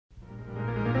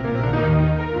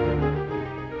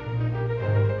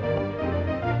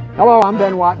Hello, I'm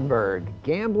Ben Wattenberg.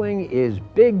 Gambling is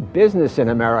big business in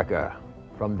America.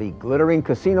 From the glittering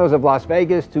casinos of Las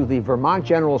Vegas to the Vermont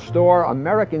General Store,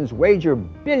 Americans wager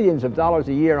billions of dollars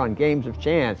a year on games of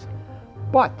chance.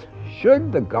 But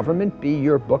should the government be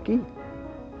your bookie?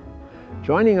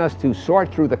 Joining us to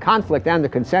sort through the conflict and the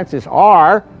consensus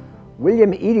are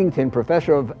William Eadington,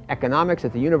 professor of economics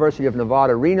at the University of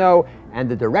Nevada, Reno, and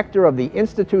the director of the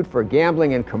Institute for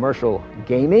Gambling and Commercial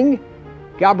Gaming,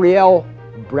 Gabrielle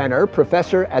Brenner,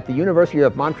 professor at the University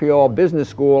of Montreal Business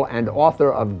School and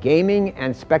author of Gaming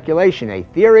and Speculation, A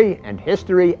Theory and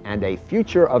History and a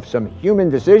Future of Some Human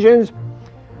Decisions,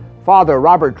 Father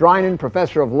Robert Drinan,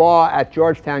 professor of law at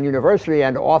Georgetown University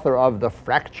and author of The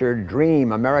Fractured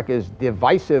Dream, America's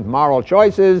Divisive Moral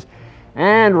Choices,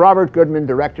 and Robert Goodman,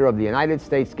 director of the United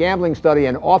States Gambling Study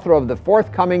and author of the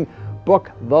forthcoming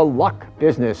book, The Luck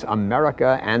Business,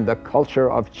 America and the Culture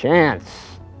of Chance.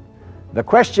 The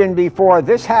question before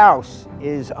this House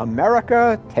is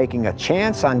America taking a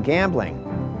chance on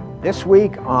gambling? This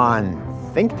week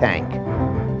on Think Tank.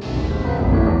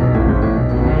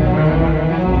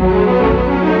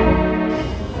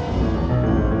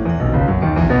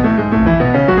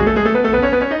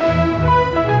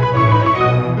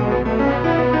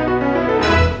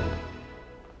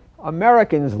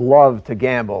 Americans love to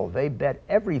gamble. They bet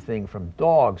everything from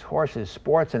dogs, horses,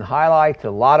 sports, and highlight to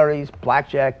lotteries,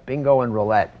 blackjack, bingo, and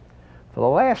roulette. For the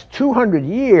last 200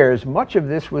 years, much of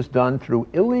this was done through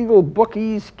illegal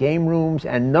bookies, game rooms,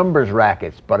 and numbers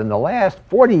rackets. But in the last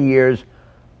 40 years,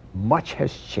 much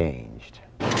has changed.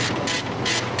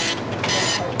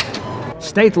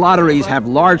 State lotteries have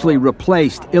largely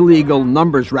replaced illegal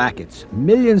numbers rackets.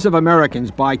 Millions of Americans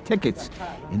buy tickets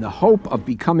in the hope of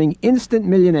becoming instant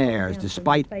millionaires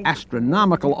despite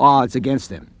astronomical odds against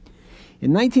them.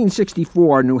 In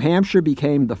 1964, New Hampshire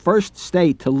became the first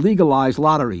state to legalize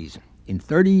lotteries. In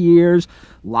 30 years,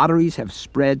 lotteries have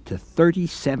spread to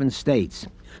 37 states,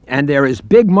 and there is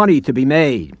big money to be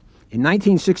made. In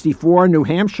 1964, New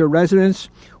Hampshire residents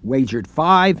wagered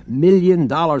 $5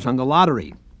 million on the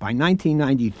lottery. By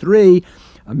 1993,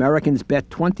 Americans bet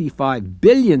 $25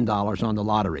 billion on the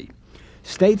lottery.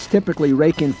 States typically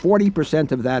rake in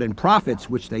 40% of that in profits,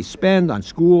 which they spend on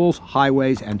schools,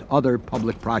 highways, and other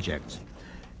public projects.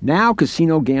 Now,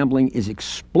 casino gambling is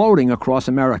exploding across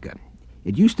America.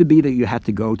 It used to be that you had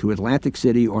to go to Atlantic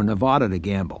City or Nevada to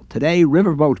gamble. Today,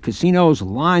 riverboat casinos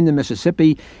line the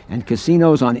Mississippi, and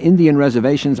casinos on Indian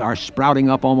reservations are sprouting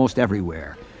up almost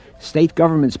everywhere. State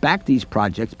governments back these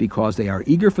projects because they are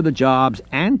eager for the jobs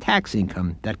and tax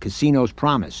income that casinos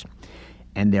promise.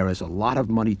 And there is a lot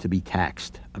of money to be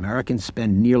taxed. Americans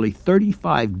spend nearly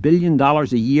 $35 billion a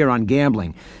year on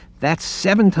gambling. That's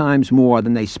 7 times more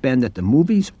than they spend at the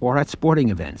movies or at sporting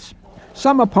events.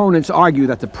 Some opponents argue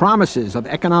that the promises of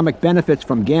economic benefits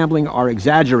from gambling are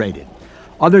exaggerated.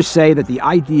 Others say that the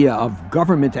idea of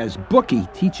government as bookie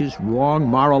teaches wrong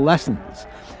moral lessons.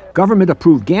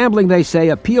 Government-approved gambling, they say,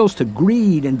 appeals to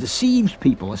greed and deceives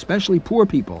people, especially poor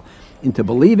people, into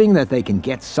believing that they can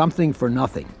get something for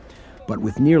nothing. But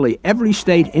with nearly every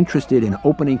state interested in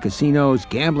opening casinos,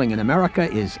 gambling in America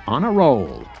is on a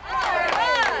roll.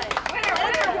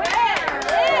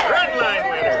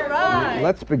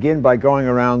 Let's begin by going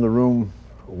around the room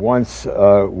once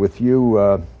with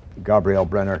you, Gabrielle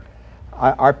Brenner.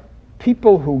 Are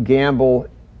people who gamble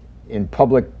in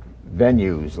public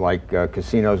venues like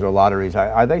casinos or lotteries,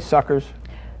 are they suckers?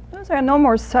 There are no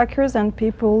more suckers than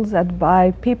people that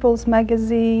buy People's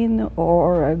Magazine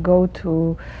or go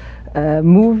to a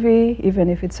movie, even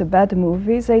if it's a bad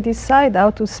movie. They decide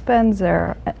how to spend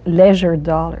their leisure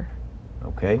dollar.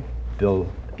 Okay. Bill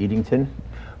Eadington?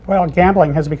 Well,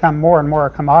 gambling has become more and more a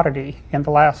commodity in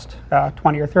the last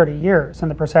 20 or 30 years in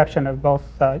the perception of both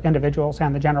individuals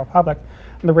and the general public.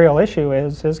 And the real issue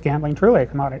is gambling truly a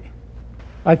commodity?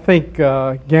 I think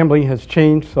gambling has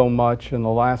changed so much in the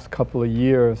last couple of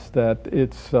years that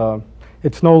it's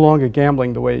no longer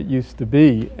gambling the way it used to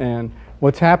be. And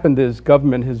what's happened is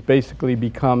government has basically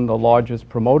become the largest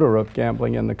promoter of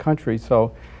gambling in the country.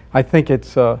 So I think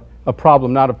it's a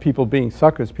problem not of people being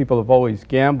suckers. People have always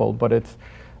gambled, but it's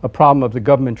a problem of the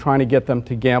government trying to get them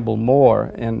to gamble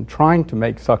more and trying to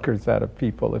make suckers out of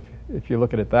people, if you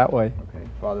look at it that way. Okay.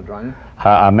 Father Drinan?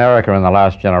 America in the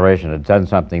last generation had done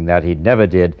something that he never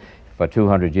did for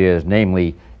 200 years,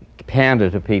 namely pander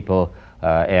to people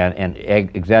and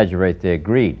exaggerate their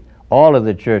greed. All of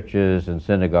the churches and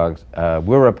synagogues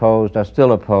were opposed, are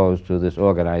still opposed to this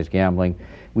organized gambling.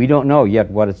 We don't know yet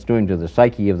what it's doing to the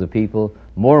psyche of the people.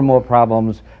 More and more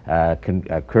problems can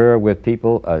occur with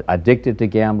people addicted to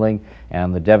gambling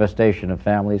and the devastation of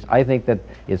families. I think that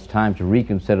it's time to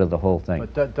reconsider the whole thing.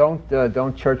 But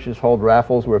don't churches hold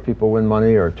raffles where people win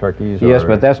money or turkeys? Yes,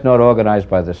 but that's not organized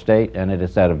by the state, and it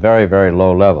is at a very, very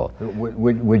low level.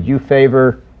 Would you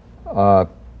favor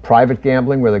private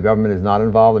gambling where the government is not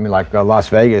involved? I mean, like Las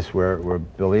Vegas, where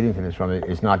Bill Eadington is from,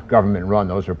 it's not government run.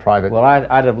 Those are private. Well,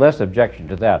 I'd have less objection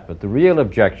to that, but the real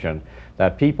objection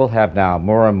that people have now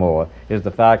more and more is the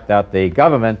fact that the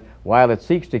government, while it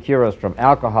seeks to cure us from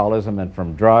alcoholism and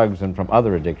from drugs and from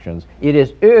other addictions, it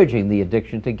is urging the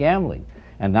addiction to gambling.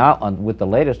 And now, with the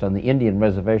latest on the Indian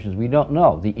reservations, we don't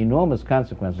know the enormous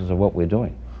consequences of what we're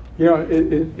doing. You know,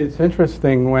 it's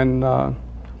interesting when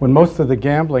most of the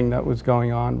gambling that was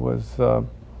going on was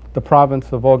the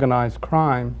province of organized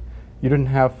crime, you didn't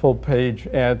have full-page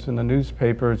ads in the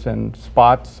newspapers and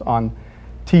spots on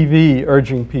TV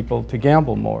urging people to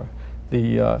gamble more.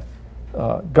 The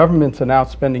governments are now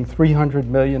spending $300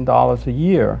 million a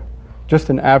year just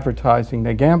in advertising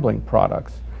their gambling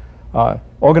products.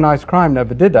 Organized crime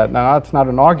never did that. Now, that's not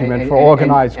an argument for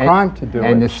organized crime to do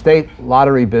it. And the state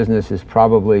lottery business is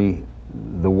probably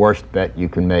the worst bet you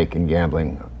can make in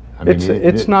gambling. I mean,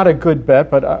 it's not a good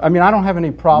bet, but I mean, I don't have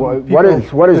any problem with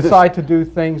people decide to do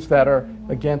things that are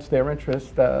against their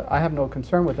interest. I have no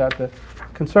concern with that. The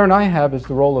concern I have is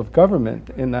the role of government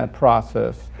in that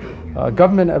process.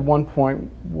 Government at one point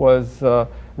was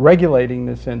regulating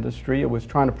this industry. It was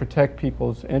trying to protect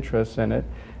people's interests in it.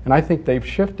 And I think they've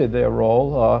shifted their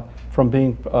role from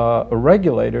being a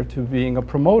regulator to being a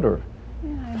promoter.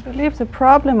 Yeah, I believe the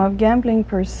problem of gambling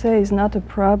per se is not a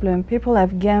problem. People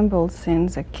have gambled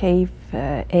since a cave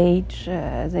age.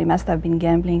 They must have been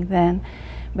gambling then.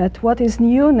 But what is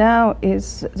new now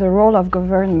is the role of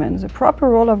government. The proper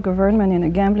role of government in the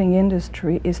gambling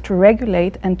industry is to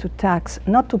regulate and to tax,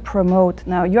 not to promote.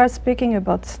 Now, you are speaking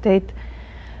about state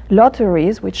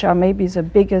lotteries, which are maybe the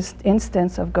biggest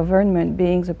instance of government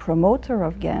being the promoter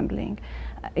of gambling.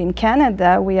 In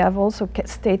Canada, we have also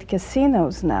state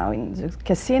casinos now. The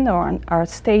casino are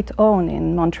state-owned.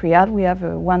 In Montreal, we have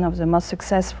one of the most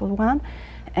successful one.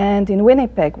 And in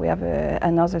Winnipeg, we have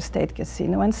another state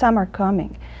casino, and some are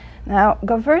coming. Now,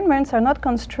 governments are not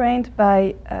constrained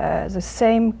by the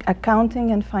same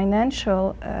accounting and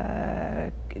financial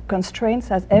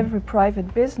constraints as every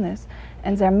private business.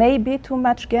 And there may be too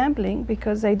much gambling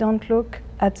because they don't look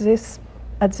at this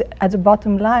at the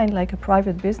bottom line like a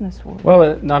private business would.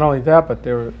 Well, not only that, but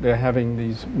they're having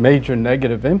these major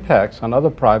negative impacts on other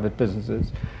private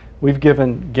businesses. We've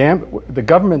given the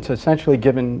government's essentially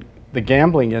given the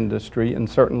gambling industry in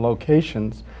certain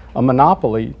locations a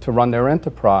monopoly to run their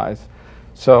enterprise.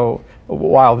 So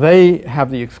while they have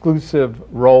the exclusive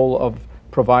role of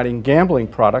providing gambling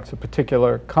products, a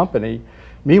particular company,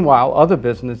 meanwhile other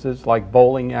businesses like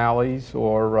bowling alleys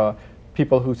or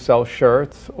people who sell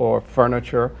shirts or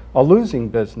furniture are losing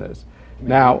business.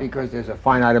 Now, because there's a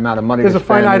finite amount of money. There's a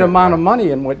finite amount of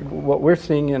money, and what we're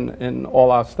seeing in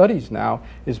all our studies now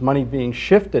is money being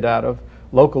shifted out of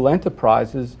local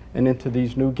enterprises and into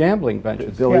these new gambling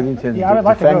ventures. Bill Eadington,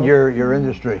 defend your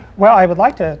industry. Well, I would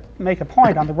like to make a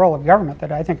point on the role of government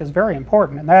that I think is very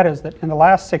important, and that is that in the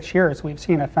last 6 years we've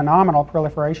seen a phenomenal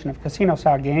proliferation of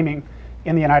casino-style gaming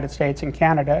in the United States and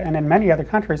Canada and in many other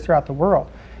countries throughout the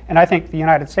world. And I think the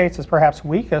United States is perhaps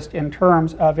weakest in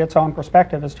terms of its own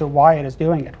perspective as to why it is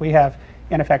doing it. We have,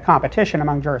 in effect, competition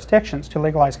among jurisdictions to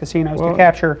legalize casinos, to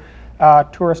capture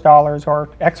tourist dollars or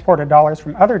exported dollars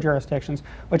from other jurisdictions,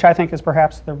 which I think is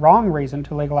perhaps the wrong reason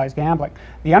to legalize gambling.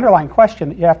 The underlying question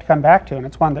that you have to come back to, and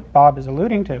it's one that Bob is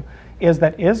alluding to, is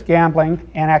that is gambling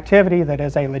an activity that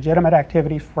is a legitimate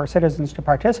activity for citizens to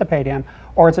participate in,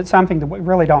 or is it something that we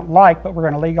really don't like, but we're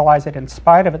going to legalize it in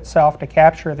spite of itself to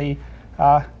capture the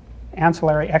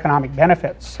ancillary economic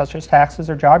benefits, such as taxes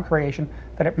or job creation,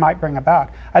 that it might bring about.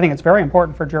 I think it's very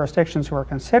important for jurisdictions who are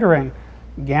considering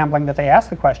gambling that they ask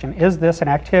the question, is this an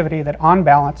activity that on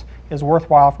balance is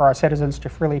worthwhile for our citizens to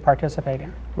freely participate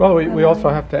in? Well, we also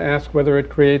have to ask whether it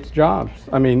creates jobs.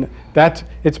 I mean,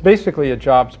 it's basically a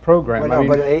jobs program. Well,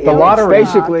 no, the lottery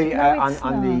basically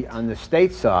on the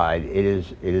state side, it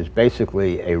is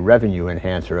basically a revenue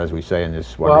enhancer, as we say in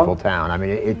this wonderful town. I mean,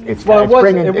 it's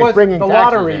bringing the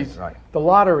lotteries. Right. The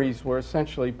lotteries were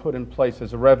essentially put in place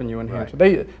as a revenue enhancer.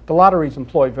 Right. The lotteries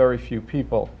employ very few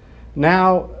people.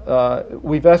 Now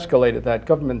we've escalated that,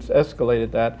 government's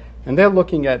escalated that, and they're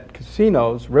looking at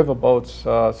casinos,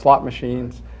 riverboats, slot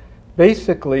machines,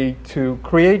 basically to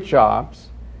create jobs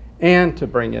and to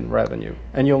bring in revenue.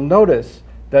 And you'll notice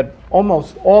that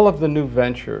almost all of the new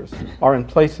ventures are in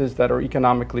places that are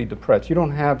economically depressed. You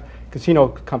don't have casino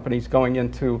companies going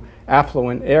into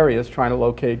affluent areas trying to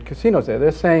locate casinos there.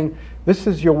 They're saying, this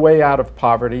is your way out of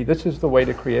poverty, this is the way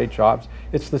to create jobs.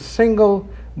 It's the single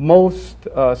most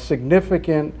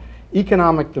significant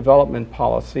economic development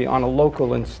policy on a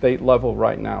local and state level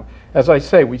right now. As I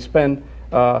say, we spend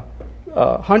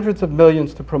hundreds of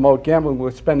millions to promote gambling.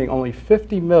 We're spending only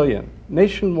 $50 million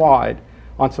nationwide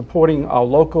on supporting our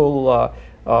local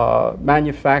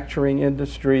manufacturing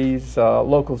industries,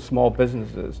 local small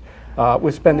businesses.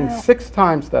 We're spending 6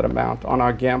 times that amount on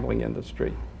our gambling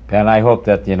industry. And I hope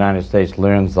that the United States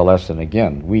learns the lesson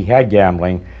again. We had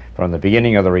gambling from the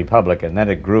beginning of the Republic, and then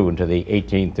it grew into the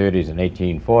 1830s and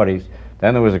 1840s.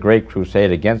 Then there was a great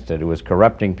crusade against it. It was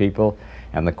corrupting people,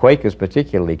 and the Quakers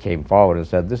particularly came forward and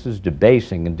said, this is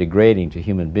debasing and degrading to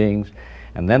human beings.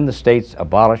 And then the states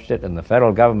abolished it, and the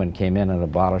federal government came in and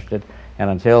abolished it. And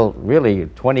until really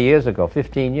 20 years ago,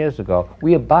 15 years ago,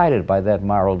 we abided by that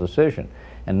moral decision.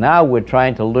 And now we're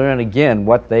trying to learn again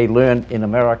what they learned in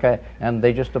America, and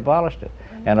they just abolished it.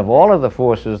 And of all of the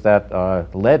forces that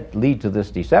lead to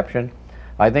this deception,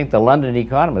 I think the London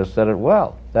Economist said it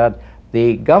well, that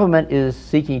the government is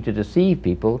seeking to deceive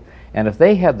people, and if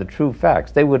they had the true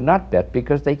facts, they would not bet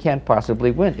because they can't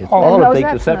possibly win. It's all a big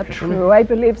deception. That's not true. I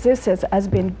believe this has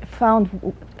been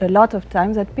found a lot of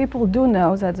times, that people do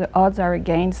know that the odds are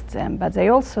against them, but they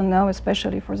also know,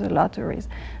 especially for the lotteries,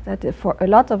 that for a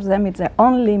lot of them it's the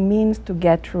only means to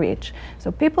get rich.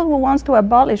 So people who want to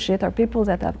abolish it are people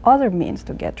that have other means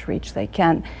to get rich. They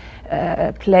can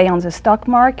play on the stock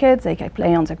market, they can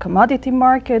play on the commodity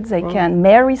market, they can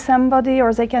marry somebody,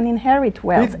 or they can inherit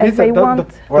wealth.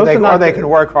 Or they can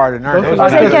work hard and earn it.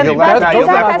 But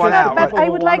I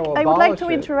would like to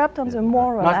interrupt on the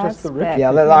moral aspect.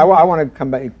 Yeah, I want to come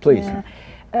back, please.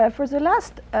 For the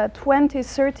last 20,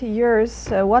 30 years,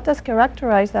 what has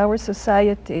characterized our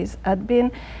societies had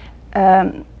been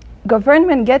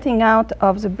government getting out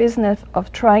of the business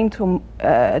of trying to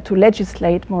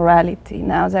legislate morality.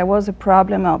 Now there was a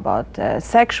problem about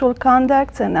sexual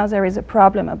conduct, and now there is a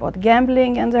problem about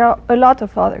gambling, and there are a lot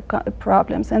of other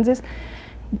problems. And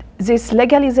this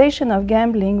legalization of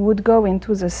gambling would go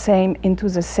into the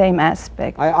same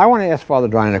aspect. I want to ask Father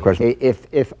Drinan a question.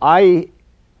 If I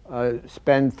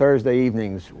spend Thursday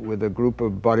evenings with a group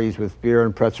of buddies with beer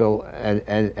and pretzel,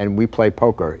 and we play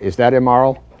poker, is that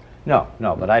immoral? No,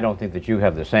 but I don't think that you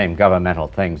have the same governmental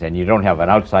things, and you don't have an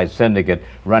outside syndicate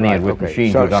running it with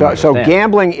machines who don't understand. So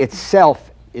gambling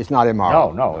itself is not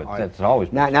immoral? No, it's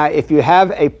always... Now, if you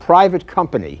have a private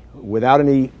company without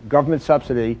any government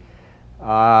subsidy in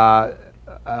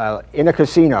a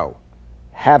casino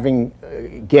having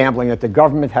gambling that the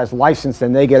government has licensed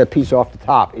and they get a piece off the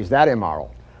top, is that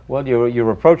immoral? Well,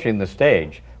 you're approaching the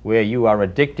stage where you are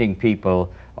addicting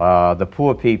people, the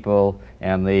poor people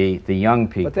and the young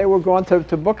people. But they were going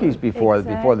to bookies before the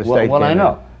state came in. Well, I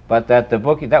know, but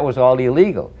that was all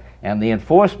illegal, and the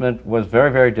enforcement was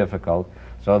very, very difficult.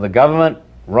 So the government,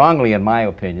 wrongly in my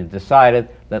opinion, decided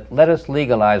that let us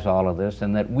legalize all of this,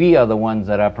 and that we are the ones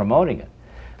that are promoting it.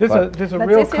 There's a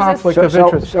real conflict of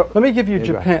interest. Let me give you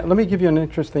Japan. Let me give you an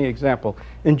interesting example.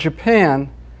 In Japan,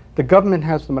 the government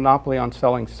has the monopoly on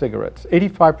selling cigarettes.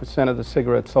 85% of the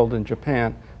cigarettes sold in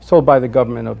Japan sold by the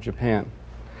government of Japan.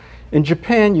 In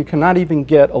Japan, you cannot even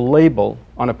get a label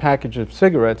on a package of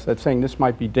cigarettes that's saying this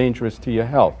might be dangerous to your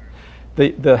health.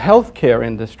 The healthcare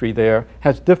industry there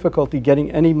has difficulty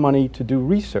getting any money to do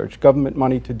research, government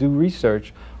money to do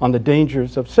research on the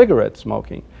dangers of cigarette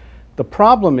smoking. The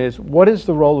problem is, what is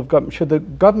the role of government? Should the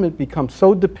government become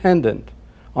so dependent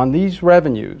on these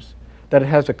revenues that it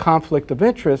has a conflict of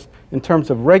interest in terms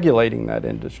of regulating that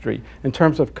industry, in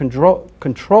terms of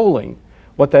controlling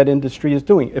what that industry is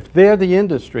doing? If they're the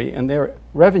industry and their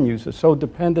revenues are so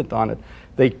dependent on it,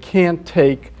 they can't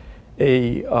take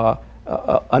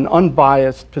an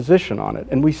unbiased position on it.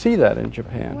 And we see that in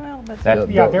Japan.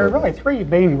 Well, there are really 3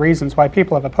 main reasons why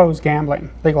people have opposed gambling,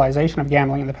 legalization of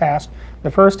gambling in the past.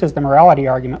 The first is the morality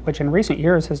argument, which in recent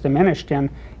years has diminished in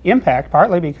impact,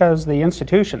 partly because the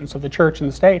institutions of the church and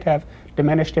the state have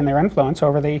diminished in their influence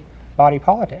over the body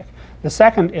politic. The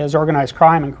second is organized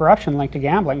crime and corruption linked to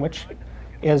gambling, which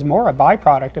is more a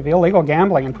byproduct of illegal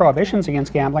gambling and prohibitions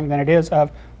against gambling than it is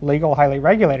of legal, highly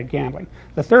regulated gambling.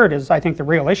 The third is, I think, the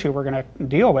real issue we're going to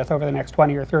deal with over the next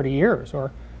 20 or 30 years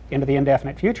or into the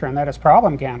indefinite future, and that is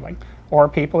problem gambling, or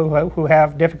people who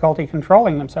have difficulty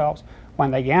controlling themselves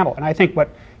when they gamble. And I think what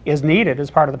is needed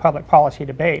as part of the public policy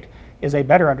debate is a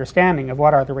better understanding of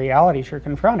what are the realities you're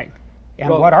confronting and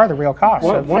what are the real costs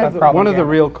of problem gambling. One of the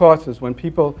real costs is when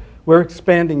people we're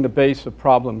expanding the base of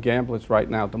problem gamblers right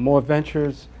now. The more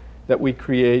ventures that we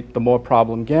create, the more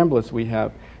problem gamblers we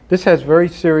have. This has very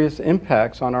serious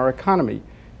impacts on our economy.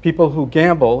 People who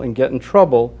gamble and get in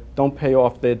trouble don't pay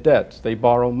off their debts. They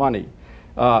borrow money.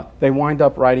 They wind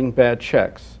up writing bad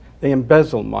checks. They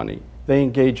embezzle money. They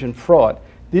engage in fraud.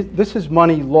 This is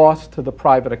money lost to the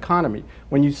private economy.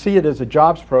 When you see it as a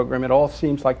jobs program, it all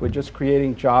seems like we're just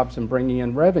creating jobs and bringing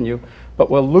in revenue, but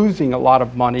we're losing a lot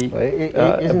of money by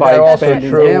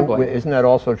expanding gambling. Isn't that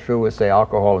also true with, say,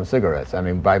 alcohol and cigarettes? I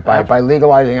mean, by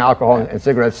legalizing alcohol and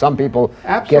cigarettes, some people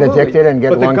get addicted and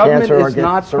get lung cancer or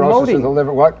get cirrhosis of the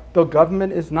liver. What? The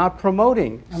government is not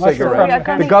promoting cigarettes.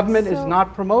 The government is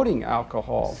not promoting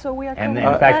alcohol. So we are and in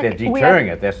fact, they're deterring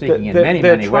it. They're seeking in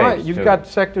many ways. You've got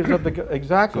sectors of the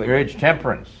exactly. To urge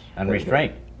temperance and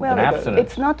restraint. Well,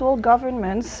 it's not all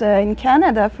governments. In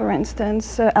Canada, for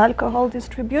instance, alcohol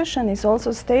distribution is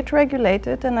also state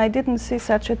regulated, and I didn't see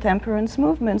such a temperance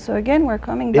movement. So again, we're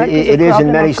coming back to the problem of It is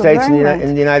in many states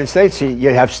in the United States. You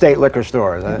have state liquor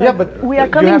stores. Yeah, but we are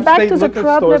coming back to the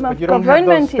problem of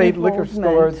government state liquor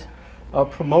stores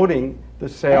promoting the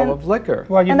sale of liquor.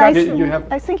 Well,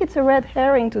 I think it's a red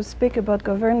herring to speak about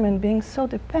government being so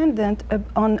dependent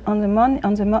on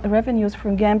the revenues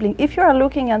from gambling. If you are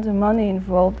looking at the money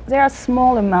involved, they are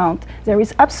small amount. There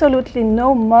is absolutely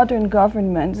no modern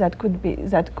government that could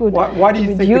Why do you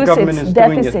think the government is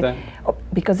deficit. doing it then?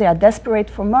 Because they are desperate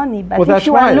for money. But if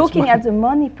you are looking at the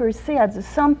money per se, at the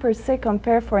sum per se,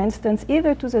 compare, for instance,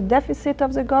 either to the deficit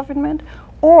of the government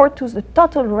or to the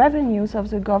total revenues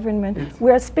of the government, we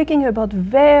are speaking about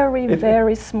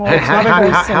very small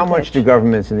percentage. How much do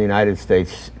governments in the United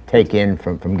States take in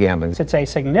from gambling? It's a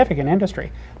significant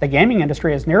industry. The gaming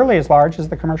industry is nearly as large as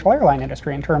the commercial airline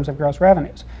industry in terms of gross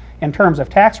revenues. In terms of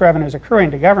tax revenues accruing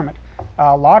to government,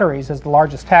 lotteries is the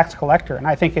largest tax collector. And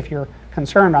I think if you're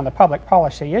concerned on the public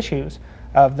policy issues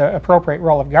of the appropriate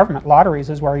role of government, lotteries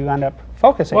is where you end up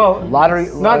focusing. Well, it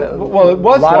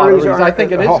was lotteries. I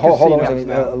think it is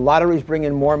casinos. Lotteries bring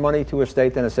in more money to a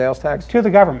state than a sales tax? To the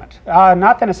government.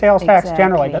 Not than a sales tax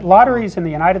generally, but lotteries in the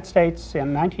United States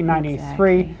in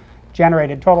 1993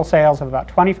 generated total sales of about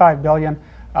 $25 billion,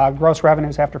 gross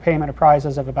revenues after payment of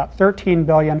prizes of about $13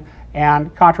 billion,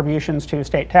 and contributions to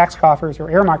state tax coffers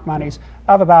or earmark monies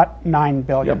of about $9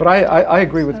 billion. Yeah, but I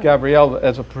agree with Gabrielle.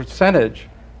 As a percentage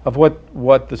of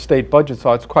what the state budgets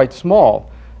are, it's quite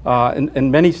small. In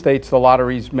many states, the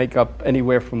lotteries make up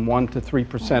anywhere from 1 to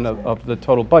 3% of the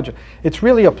total budget. It's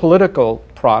really a political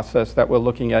process that we're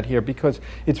looking at here, because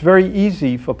it's very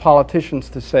easy for politicians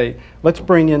to say, let's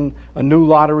bring in a new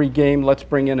lottery game, let's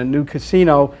bring in a new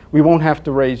casino, we won't have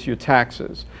to raise your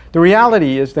taxes. The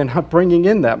reality is they're not bringing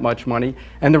in that much money,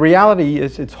 and the reality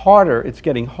is it's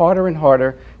getting harder and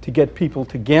harder to get people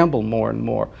to gamble more and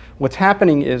more. What's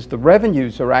happening is the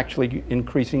revenues are actually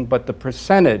increasing, but the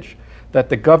percentage that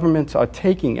the governments are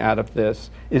taking out of this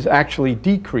is actually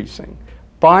decreasing.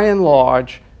 By and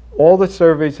large, all the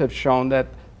surveys have shown that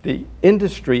the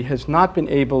industry has not been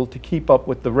able to keep up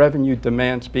with the revenue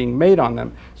demands being made on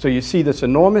them. So you see this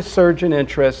enormous surge in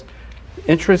interest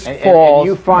falls,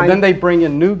 and then they bring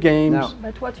in new games.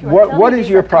 Now, what is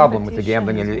your problem with the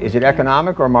gambling? Is it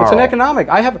economic or moral? It's an economic.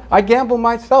 I gamble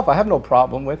myself. I have no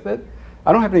problem with it.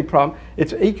 I don't have any problem.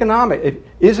 It's economic.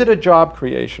 Is it a job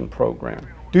creation program?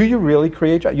 Do you really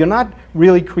create jobs? You're not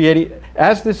really creating.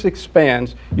 As this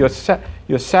expands, you're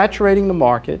saturating the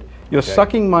market. You're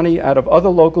sucking money out of other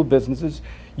local businesses.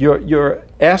 You're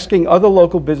asking other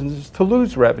local businesses to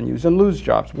lose revenues and lose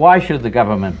jobs. Why should the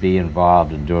government be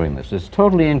involved in doing this? It's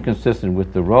totally inconsistent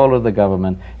with the role of the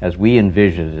government as we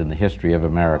envisioned it in the history of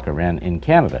America and in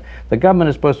Canada. The government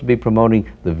is supposed to be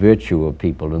promoting the virtue of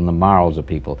people and the morals of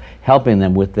people, helping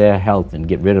them with their health and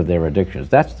get rid of their addictions.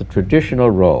 That's the traditional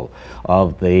role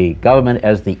of the government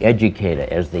as the educator,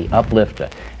 as the uplifter.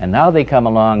 And now they come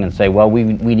along and say, well, we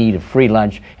need a free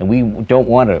lunch and we don't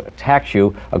want to tax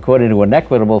you according to an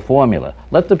equitable formula.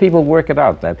 Let the people work it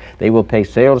out, that they will pay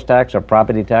sales tax or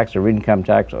property tax or income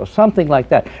tax or something like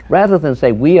that, rather than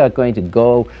say we are going to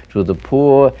go to the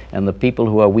poor and the people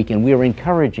who are weak and we are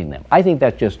encouraging them. I think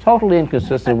that's just totally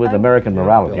inconsistent with American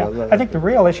morality. Yeah. I think the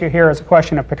real issue here is a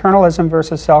question of paternalism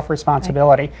versus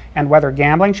self-responsibility, and whether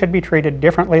gambling should be treated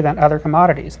differently than other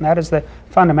commodities, and that is the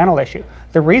fundamental issue.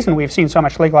 The reason we've seen so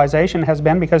much legalization has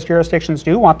been because jurisdictions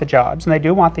do want the jobs and they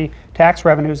do want the tax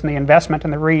revenues and the investment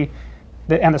and the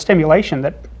and the stimulation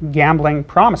that gambling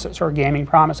promises or gaming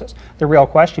promises. The real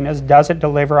question is, does it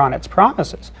deliver on its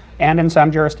promises? And in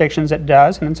some jurisdictions it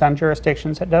does, and in some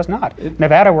jurisdictions it does not.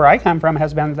 Nevada, where I come from,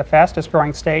 has been the fastest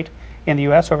growing state in the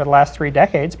U.S. over the last 3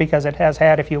 decades because it has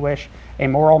had, if you wish, a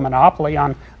moral monopoly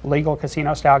on legal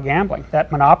casino-style gambling.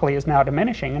 That monopoly is now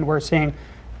diminishing, and we're seeing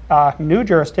new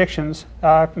jurisdictions,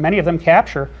 many of them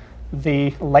capture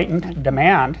the latent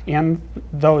demand in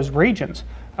those regions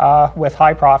with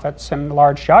high profits and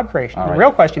large job creation. The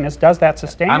real question is, does that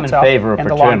sustain itself in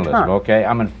the long term? I'm in favor of paternalism, okay?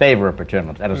 I'm in favor of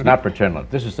paternalism. That is not paternalism.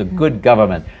 This is a good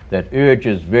government that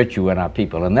urges virtue in our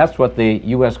people, and that's what the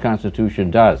U.S.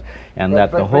 Constitution does, and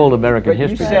that the whole American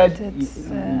history does.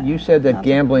 You said that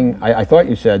gambling, I thought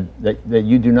you said that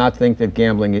you do not think that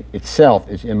gambling itself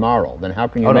is immoral. Then how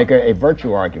can you make a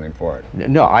virtue argument for it?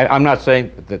 No, I'm not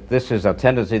saying that this is a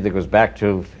tendency that goes back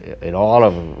to in all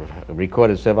of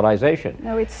recorded civilization.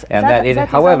 No,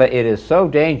 however, it is so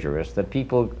dangerous that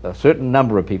people, a certain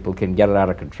number of people, can get it out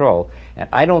of control. And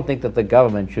I don't think that the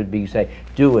government should be say,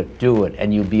 do it,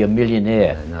 and you'll be a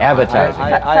millionaire. Advertising.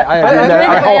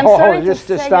 Just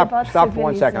stop for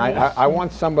 1 second. I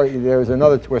want somebody. There's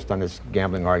another twist on this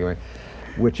gambling argument,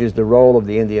 which is the role of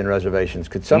the Indian reservations.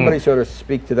 Could somebody sort of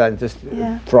speak to that, and just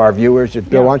for our viewers?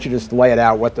 Bill, why don't you just lay it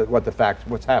out? What the facts?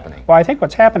 What's happening? Well, I think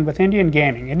what's happened with Indian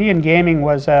gaming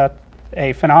was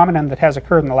a phenomenon that has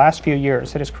occurred in the last few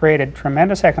years that has created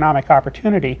tremendous economic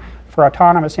opportunity for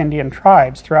autonomous Indian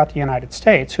tribes throughout the United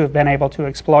States who have been able to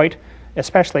exploit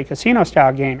especially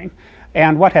casino-style gaming.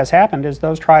 And what has happened is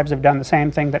those tribes have done the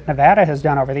same thing that Nevada has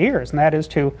done over the years, and that is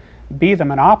to be the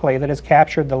monopoly that has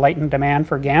captured the latent demand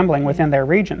for gambling within their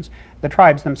regions. The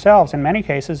tribes themselves, in many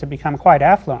cases, have become quite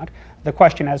affluent. The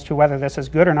question as to whether this is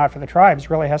good or not for the tribes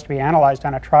really has to be analyzed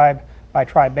on a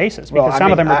tribe-by-tribe basis, because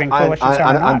some of them are being foolish and some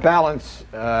are not. On balance,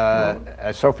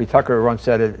 as Sophie Tucker once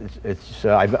said,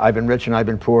 I've been rich and I've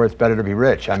been poor, it's better to be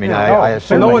rich. I mean, I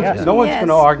assume... No one's going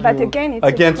to argue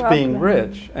against being problem.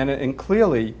 rich, and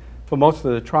clearly, for most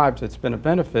of the tribes, it's been a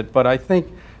benefit, but I think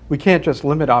we can't just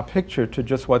limit our picture to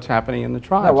just what's happening in the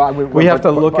tribes. No, well, we have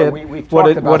to look at what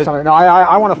it does. No,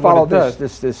 I want to follow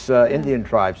this Indian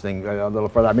tribes thing a little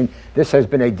further. I mean, this has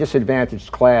been a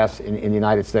disadvantaged class in the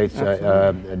United States,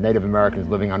 Native Americans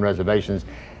living on reservations.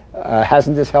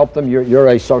 Hasn't this helped them? You're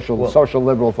a social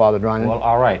liberal, Father Drinan. Well,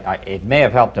 all right. It may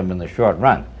have helped them in the short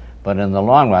run, but in the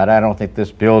long run, I don't think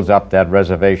this builds up that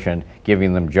reservation,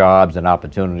 giving them jobs and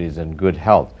opportunities and good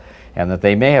health. And that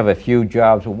they may have a few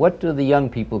jobs. What do the young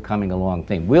people coming along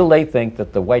think? Will they think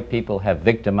that the white people have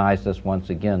victimized us once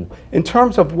again? In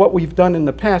terms of what we've done in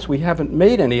the past, we haven't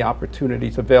made any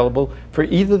opportunities available for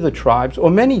either the tribes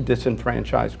or many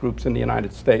disenfranchised groups in the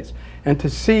United States. And to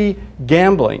see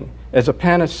gambling as a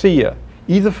panacea,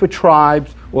 either for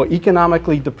tribes or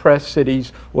economically depressed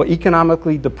cities or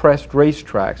economically depressed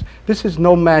racetracks, this is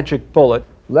no magic bullet.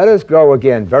 Let us go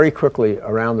again very quickly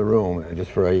around the room,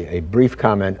 just for a brief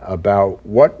comment about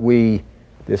what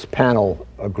this panel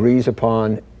agrees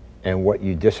upon and what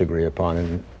you disagree upon.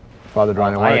 And Father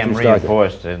Drinan, why don't you start? I am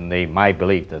reinforced in my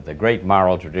belief that the great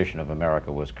moral tradition of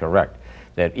America was correct.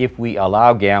 That if we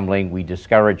allow gambling, we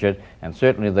discourage it, and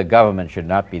certainly the government should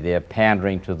not be there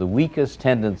pandering to the weakest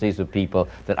tendencies of people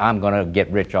that I'm going to get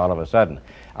rich all of a sudden.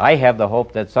 I have the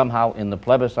hope that somehow in the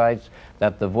plebiscites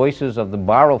that the voices of the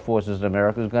moral forces in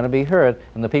America is going to be heard,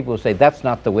 and the people will say that's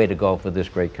not the way to go for this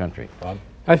great country. Bob?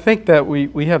 I think that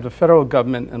we have the federal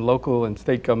government and local and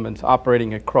state governments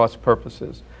operating at cross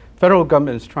purposes. Federal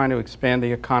government is trying to expand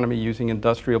the economy using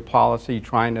industrial policy,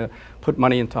 trying to put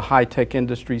money into high-tech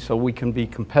industry so we can be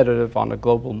competitive on a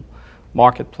global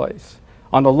marketplace.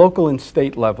 On the local and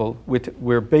state level,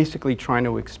 we're basically trying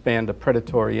to expand a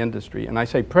predatory industry. And I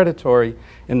say predatory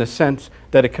in the sense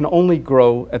that it can only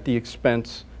grow at the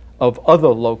expense of other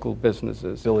local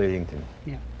businesses. Bill Eadington.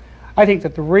 Yeah. I think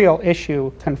that the real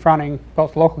issue confronting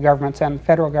both local governments and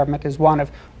federal government is one of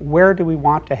where do we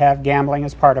want to have gambling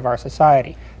as part of our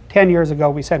society. 10 years ago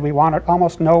we said we want it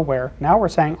almost nowhere. Now we're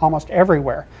saying almost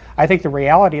everywhere. I think the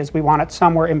reality is we want it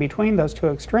somewhere in between those two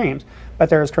extremes, but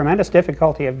there is tremendous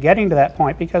difficulty of getting to that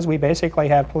point because we basically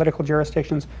have political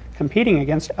jurisdictions competing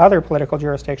against other political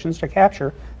jurisdictions to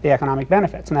capture the economic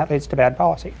benefits, and that leads to bad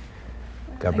policy.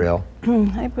 Gabrielle?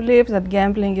 I believe that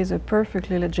gambling is a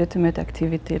perfectly legitimate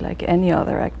activity like any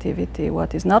other activity.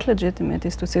 What is not legitimate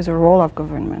is to say the role of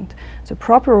government. The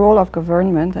proper role of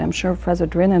government, I'm sure Professor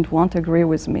Drinan won't agree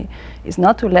with me, is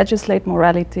not to legislate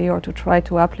morality or to try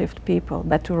to uplift people,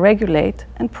 but to regulate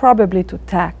and probably to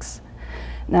tax.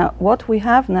 Now, what we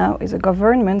have now is a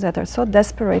government that are so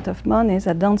desperate of money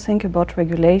that don't think about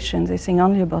regulation, they think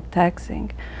only about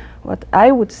taxing. What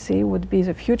I would see would be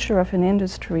the future of an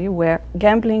industry where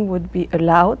gambling would be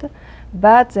allowed,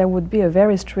 but there would be a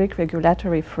very strict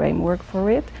regulatory framework for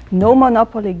it, no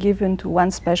monopoly given to one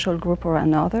special group or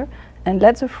another, and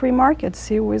let the free market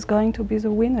see who is going to be the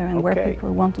winner and where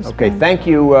people want to spend. Okay, thank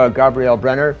you, Gabrielle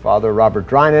Brenner, Father Robert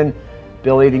Drinan,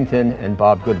 Bill Eadington, and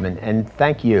Bob Goodman, and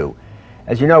thank you.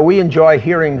 As you know, we enjoy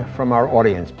hearing from our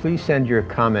audience. Please send your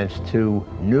comments to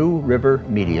New River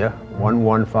Media,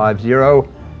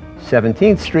 1150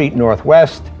 17th Street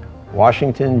Northwest,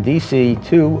 Washington, D.C.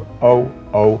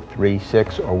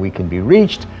 20036, or we can be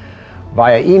reached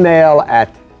via email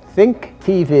at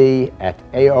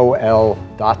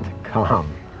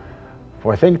thinktv@aol.com.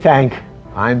 For Think Tank,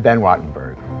 I'm Ben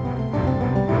Wattenberg.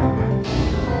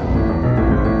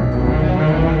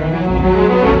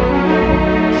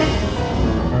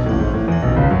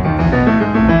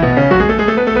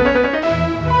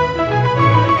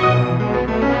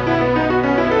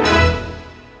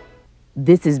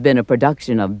 This has been a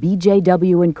production of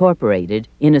BJW Incorporated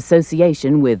in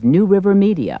association with New River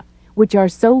Media, which are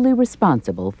solely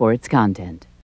responsible for its content.